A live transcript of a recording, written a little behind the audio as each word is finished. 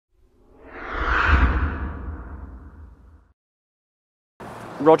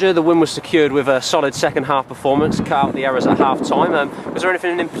Roger, the win was secured with a solid second half performance, cut out the errors at half time. Was there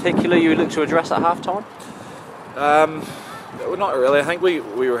anything in particular you looked to address at half time? Well, not really. I think we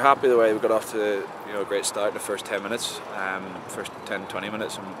were happy the way we got off to a great start in the first 10 minutes, first 10-20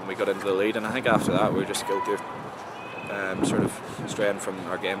 minutes, and we got into the lead. And I think after that we were just guilty of sort of straying from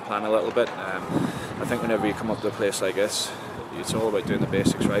our game plan a little bit. I think whenever you come up to a place like this, it's all about doing the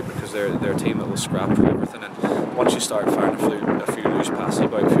basics right, because they're a team that will scrap for everything, and once you start firing a few loose passes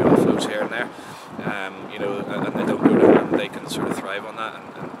about, a few offloads here and there, and they don't go to hand, they can sort of thrive on that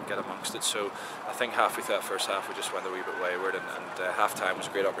and get amongst it. So I think halfway through that first half we just went a wee bit wayward, and half time was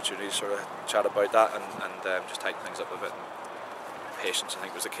a great opportunity to sort of chat about that and just tighten things up a bit. Patience, I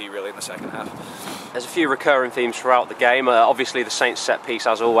think, was the key really in the second half. There's a few recurring themes throughout the game. Obviously the Saints set piece,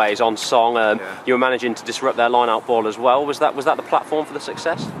 as always, on song. You were managing to disrupt their line-out ball as well. Was that the platform for the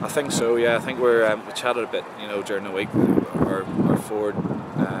success? I think so, yeah. I think we chatted a bit during the week. Our forward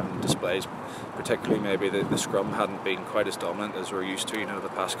displays, particularly maybe the scrum, hadn't been quite as dominant as we're used to the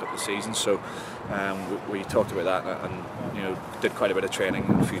past couple of seasons, so we talked about that and did quite a bit of training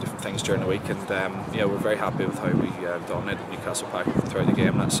and a few different things during the week, and we're very happy with how we dominated Newcastle Park throughout the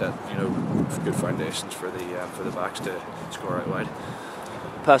game. That set good foundations for the backs to score out wide.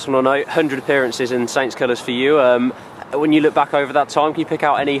 Personal note, 100 appearances in Saints colours for you. When you look back over that time, can you pick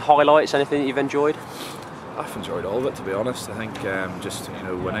out any highlights, anything that you've enjoyed? I've enjoyed all of it, to be honest. I think just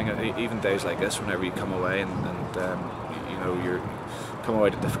winning, even days like this, whenever you come away and you're come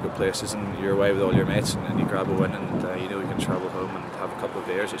away to difficult places and you're away with all your mates and you grab a win and you can travel home and have a couple of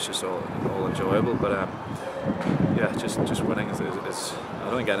beers. It's just all enjoyable. But yeah, just winning is I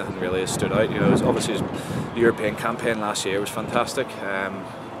don't think anything really has stood out. It's obviously the European campaign last year was fantastic,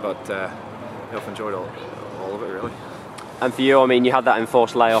 but I've enjoyed all of it really. And for you, I mean, you had that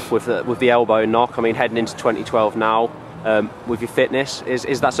enforced layoff with the elbow knock. I mean, heading into 2012 now, with your fitness,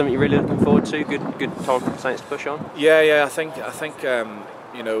 is that something you're really looking forward to? Good time for the Saints to push on. Yeah. I think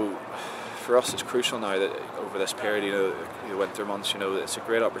for us it's crucial now that over this period, the winter months, it's a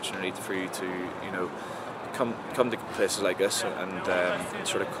great opportunity for you to come to places like this and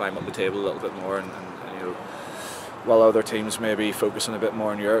sort of climb up the table a little bit more and while other teams maybe focusing a bit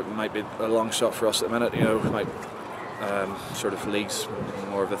more in Europe, it might be a long shot for us at the minute. Might sort of leagues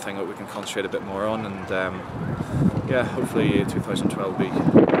more of the thing that we can concentrate a bit more on, and yeah, hopefully 2012 will be keep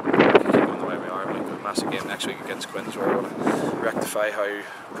going the way we are. We've got a massive game next week against Quins where we want to rectify how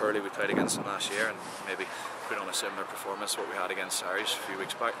poorly we played against them last year and maybe put on a similar performance to what we had against Sarries a few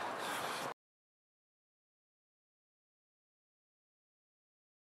weeks back.